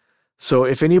debunked. So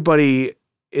if anybody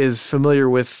is familiar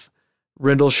with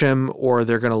Rendlesham or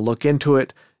they're going to look into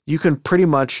it, you can pretty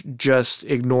much just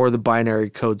ignore the binary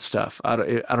code stuff. I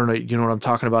don't know. You know what I'm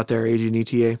talking about there, Agent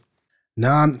ETA?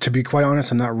 No, to be quite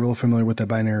honest, I'm not real familiar with the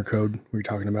binary code we're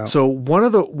talking about. So one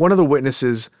of the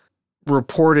witnesses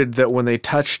reported that when they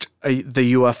touched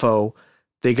the UFO,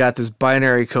 they got this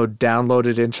binary code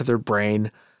downloaded into their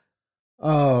brain.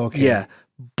 Oh, okay. Yeah,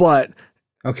 but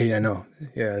okay, yeah, no,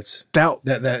 yeah, it's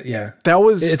yeah. That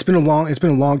was. It's been a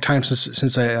long time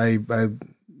since I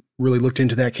really looked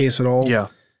into that case at all. Yeah,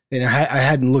 and I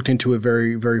hadn't looked into it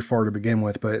very very far to begin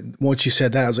with. But once you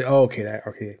said that, I was like, oh,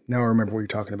 okay, now I remember what you're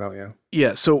talking about. Yeah.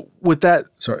 Yeah. So with that,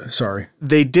 sorry,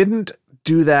 they didn't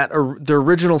do that. Or the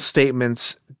original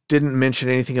statements didn't mention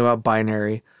anything about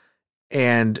binary,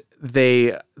 and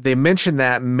they mentioned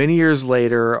that many years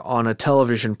later on a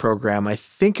television program. I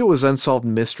think it was Unsolved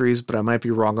Mysteries, but I might be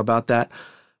wrong about that.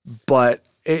 But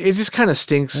it just kind of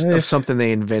stinks of something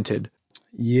they invented.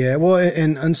 Yeah, well,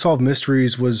 and Unsolved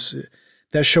Mysteries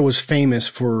that show was famous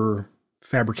for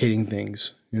fabricating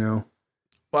things, Well,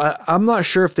 I'm not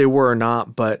sure if they were or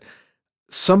not, but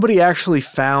somebody actually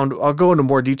found, I'll go into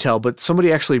more detail, but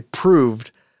somebody actually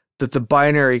proved that the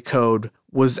binary code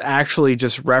was actually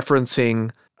just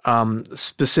referencing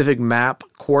specific map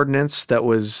coordinates that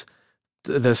was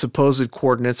the supposed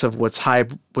coordinates of what's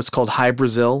called High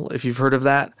Brazil, if you've heard of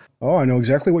that. Oh, I know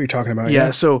exactly what you're talking about. Yeah.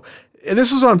 So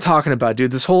this is what I'm talking about,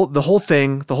 dude. The whole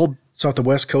thing, it's off the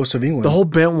west coast of England. The whole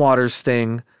Bentwaters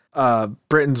thing,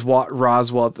 Britain's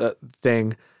Roswell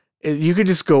thing. You could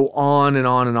just go on and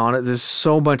on and on. There's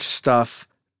so much stuff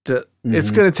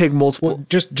it's going to take multiple. Well,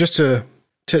 just to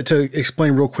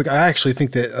explain real quick, I actually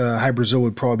think that High Brazil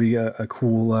would probably be a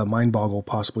cool mind boggle,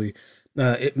 possibly.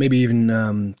 It maybe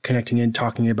even connecting in,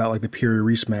 talking about like the Piri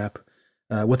Reis map.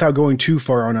 Without going too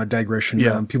far on a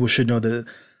digression, people should know that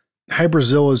High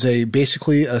Brazil is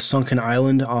basically a sunken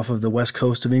island off of the west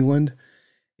coast of England,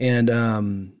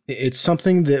 and it's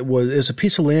something that is a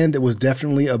piece of land that was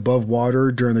definitely above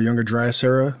water during the Younger Dryas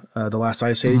era, the last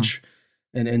ice age.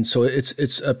 And so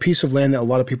it's a piece of land that a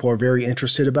lot of people are very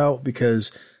interested about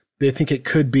because they think it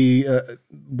could be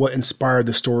what inspired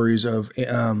the stories of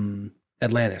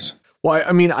Atlantis. Well,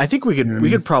 I mean, I think we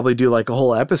could probably do like a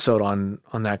whole episode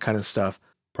on that kind of stuff.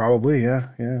 Probably, yeah.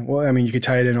 Well, I mean, you could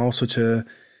tie it in also to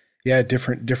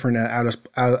different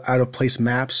out of place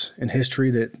maps in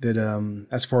history that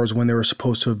as far as when they were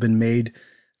supposed to have been made,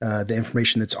 the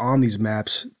information that's on these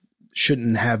maps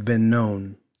shouldn't have been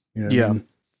known. You know what I mean?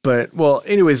 But, well,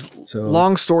 anyways,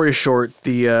 long story short,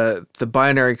 the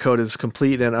binary code is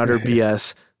complete and utter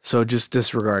BS, so just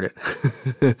disregard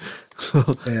it.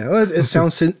 Well, it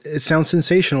sounds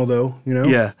sensational, though,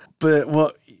 Yeah, but,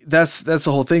 well, that's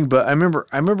the whole thing. But I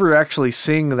remember actually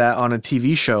seeing that on a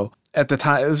TV show at the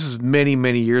time. This was many,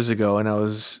 many years ago, and I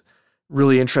was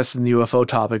really interested in the UFO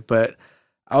topic, but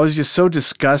I was just so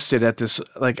disgusted at this.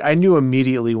 Like, I knew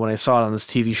immediately when I saw it on this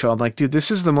TV show, I'm like, dude,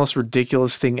 this is the most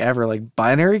ridiculous thing ever. Like,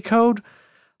 binary code?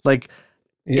 Like,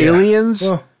 aliens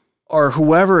or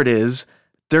whoever it is,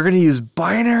 they're going to use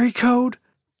binary code?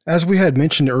 As we had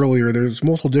mentioned earlier, there's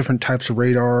multiple different types of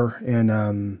radar,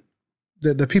 and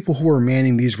the people who were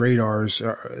manning these radars,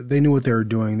 they knew what they were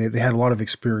doing. They had a lot of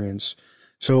experience.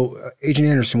 So, Agent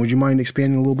Anderson, would you mind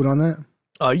expanding a little bit on that?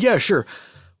 Yeah, sure.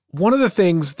 One of the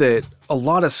things that a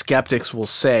lot of skeptics will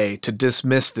say to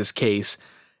dismiss this case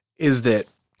is that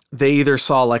they either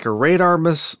saw like a radar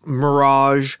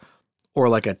mirage or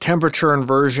like a temperature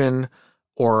inversion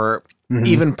or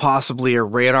even possibly a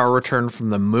radar return from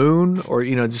the moon, or,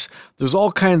 just there's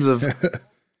all kinds of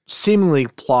seemingly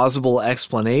plausible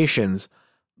explanations.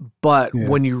 But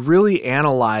when you really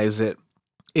analyze it,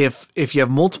 if you have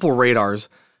multiple radars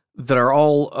that are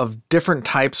all of different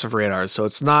types of radars, so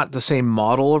it's not the same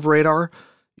model of radar,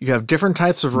 you have different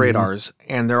types of radars,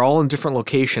 and they're all in different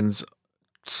locations,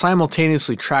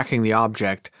 simultaneously tracking the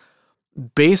object.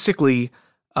 Basically,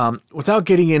 without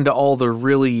getting into all the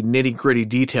really nitty-gritty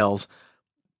details,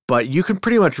 but you can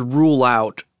pretty much rule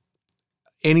out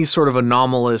any sort of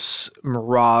anomalous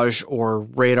mirage or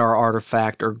radar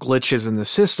artifact or glitches in the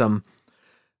system.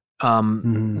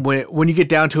 When you get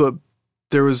down to it,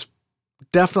 there was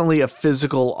definitely a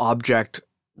physical object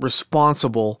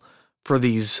responsible for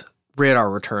these radar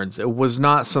returns. It was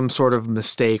not some sort of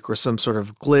mistake or some sort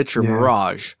of glitch or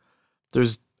mirage.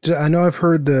 I know I've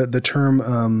heard the term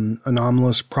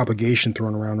anomalous propagation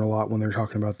thrown around a lot when they're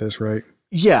talking about this, right?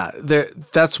 Yeah,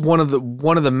 that's one of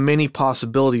the many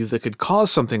possibilities that could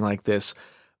cause something like this.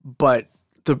 But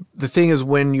the thing is,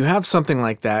 when you have something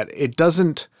like that, it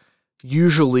doesn't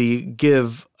usually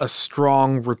give a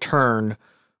strong return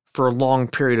for a long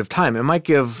period of time. It might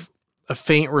give a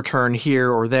faint return here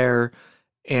or there,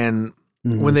 and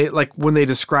when they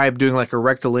describe doing like a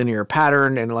rectilinear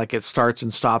pattern and like it starts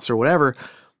and stops or whatever,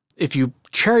 if you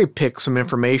cherry pick some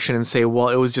information and say, well,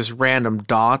 it was just random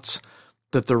dots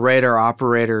that the radar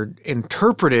operator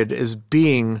interpreted as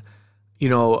being,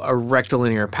 a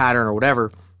rectilinear pattern or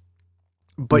whatever,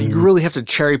 but you really have to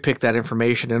cherry pick that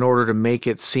information in order to make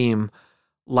it seem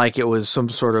like it was some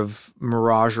sort of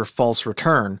mirage or false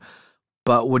return.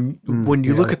 But when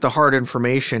you look at the hard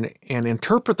information and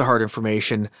interpret the hard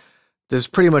information, there's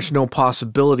pretty much no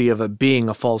possibility of it being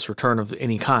a false return of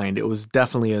any kind. It was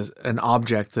definitely an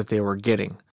object that they were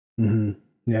getting. Mm-hmm.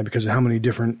 Yeah, because of how many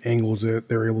different angles that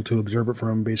they're able to observe it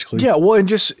from, basically. Yeah, well, and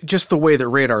just the way that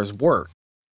radars work.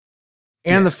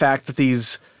 And the fact that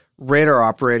these radar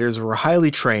operators were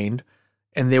highly trained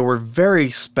and they were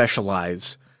very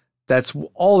specialized. That's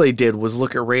all they did was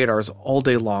look at radars all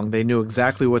day long. They knew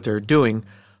exactly what they were doing,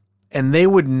 and they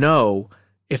would know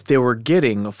if they were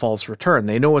getting a false return.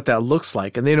 They know what that looks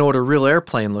like, and they know what a real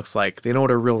airplane looks like. They know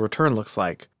what a real return looks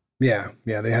like. Yeah,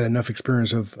 they had enough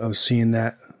experience of seeing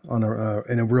that on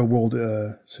in a real world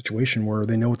situation where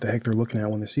they know what the heck they're looking at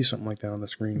when they see something like that on the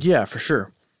screen. Yeah, for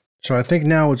sure. So I think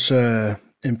now it's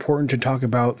important to talk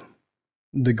about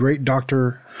the great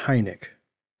Dr. Hynek.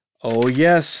 Oh,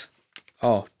 yes.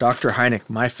 Oh, Dr. Hynek,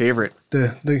 my favorite.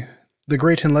 The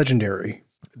great and legendary.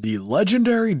 The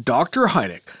legendary Dr.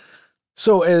 Hynek.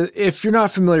 So if you're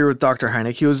not familiar with Dr.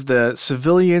 Hynek, he was the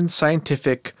civilian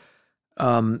scientific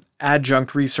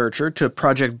adjunct researcher to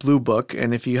Project Blue Book.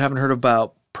 And if you haven't heard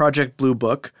about Project Blue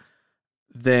Book,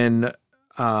 then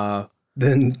stop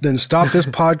this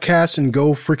podcast and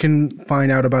go freaking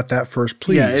find out about that first,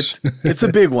 please. Yeah, it's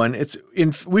a big one.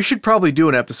 We should probably do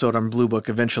an episode on Blue Book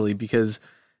eventually because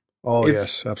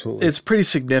yes, absolutely. It's pretty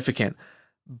significant.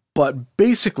 But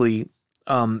basically,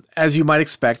 as you might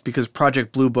expect, because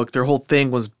Project Blue Book, their whole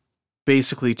thing was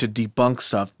basically to debunk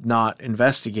stuff, not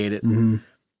investigate it. Mm-hmm.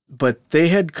 But they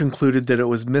had concluded that it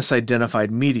was misidentified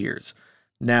meteors.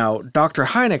 Now, Dr.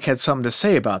 Hynek had something to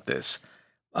say about this.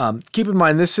 Keep in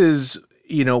mind, this is,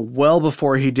 well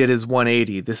before he did his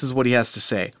 180. This is what he has to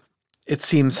say. It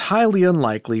seems highly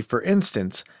unlikely, for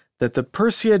instance, that the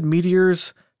Perseid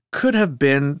meteors could have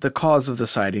been the cause of the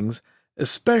sightings,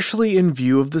 especially in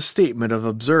view of the statement of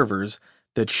observers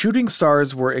that shooting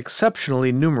stars were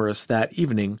exceptionally numerous that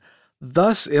evening,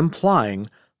 thus implying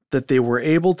that they were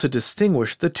able to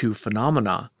distinguish the two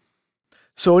phenomena.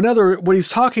 So what he's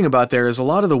talking about there is a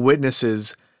lot of the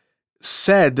witnesses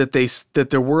said that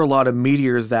there were a lot of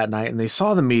meteors that night and they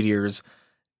saw the meteors.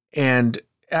 And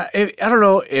I don't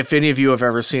know if any of you have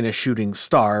ever seen a shooting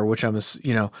star, which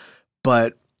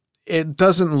but it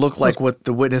doesn't look like what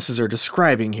the witnesses are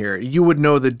describing here. You would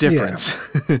know the difference.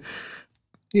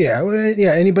 Yeah.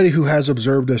 Anybody who has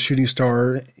observed a shooting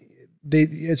star,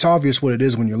 it's obvious what it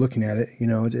is when you're looking at it.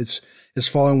 It's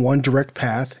following one direct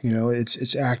path.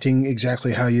 It's acting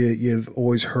exactly how you've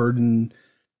always heard and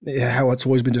how it's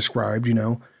always been described.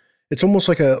 It's almost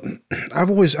like I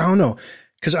don't know,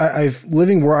 because I've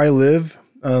living where I live,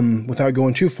 without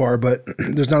going too far, but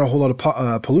there's not a whole lot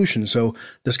of pollution, so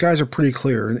the skies are pretty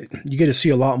clear. You get to see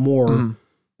a lot more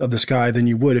of the sky than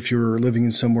you would if you were living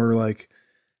in somewhere like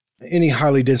any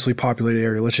highly densely populated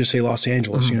area. Let's just say Los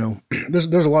Angeles. There's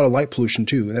a lot of light pollution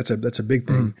too. That's a big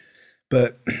thing,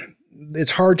 but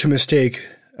it's hard to mistake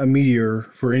a meteor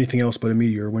for anything else but a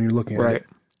meteor when you're looking at it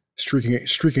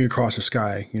streaking across the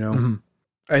sky.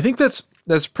 I think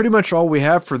that's pretty much all we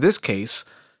have for this case.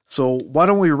 So why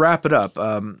don't we wrap it up?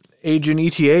 Agent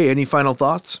ETA, any final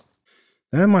thoughts?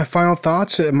 And my final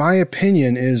thoughts, my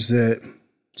opinion is that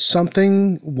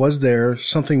something was there,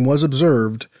 something was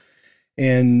observed,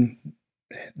 and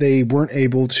they weren't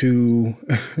able to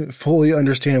fully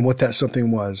understand what that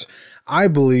something was. I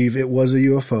believe it was a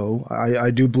UFO.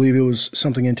 I do believe it was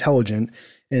something intelligent.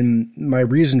 And my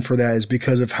reason for that is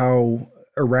because of how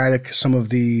erratic some of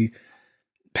the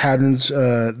patterns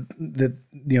that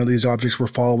these objects were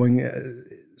following.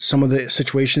 Some of the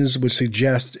situations would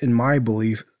suggest, in my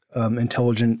belief,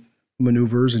 intelligent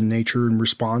maneuvers in nature in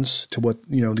response to what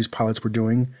these pilots were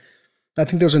doing. I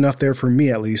think there's enough there for me,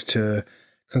 at least, to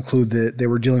conclude that they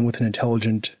were dealing with an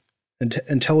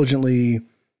intelligently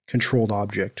controlled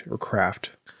object or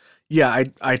craft. Yeah,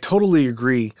 I totally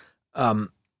agree.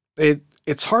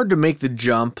 It's hard to make the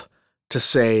jump to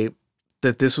say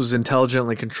that this was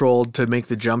intelligently controlled, to make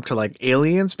the jump to like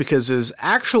aliens, because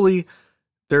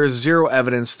there is zero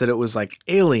evidence that it was like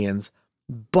aliens.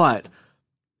 But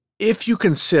if you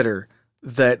consider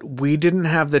that we didn't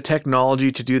have the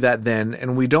technology to do that then,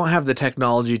 and we don't have the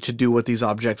technology to do what these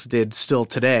objects did still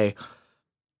today,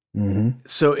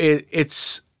 so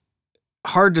it's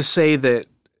hard to say that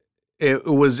it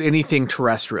was anything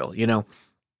terrestrial,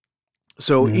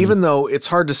 So even though it's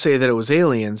hard to say that it was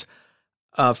aliens,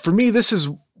 for me, this is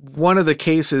one of the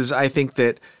cases I think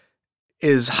that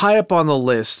is high up on the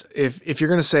list. If you're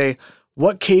going to say,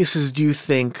 what cases do you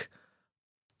think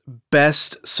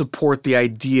best support the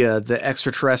idea that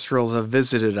extraterrestrials have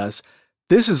visited us?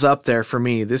 This is up there for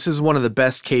me. This is one of the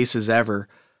best cases ever.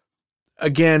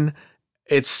 Again,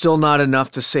 it's still not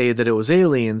enough to say that it was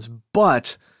aliens,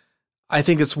 but I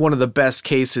think it's one of the best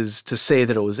cases to say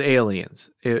that it was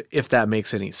aliens, if that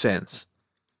makes any sense.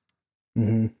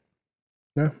 Mm-hmm.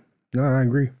 No, I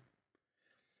agree.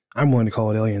 I'm willing to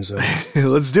call it aliens, though.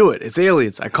 Let's do it. It's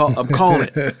aliens. I'm calling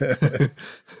it.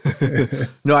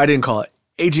 No, I didn't call it.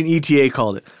 Agent ETA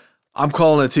called it. I'm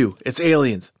calling it too. It's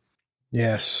aliens.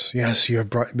 Yes, you have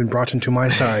been brought into my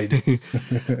side.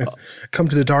 Come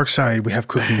to the dark side. We have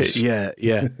cookies.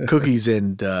 Yeah. Cookies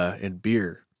and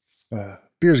beer.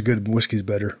 Beer's good, whiskey's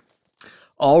better.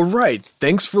 All right.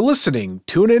 Thanks for listening.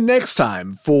 Tune in next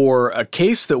time for a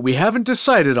case that we haven't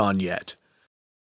decided on yet.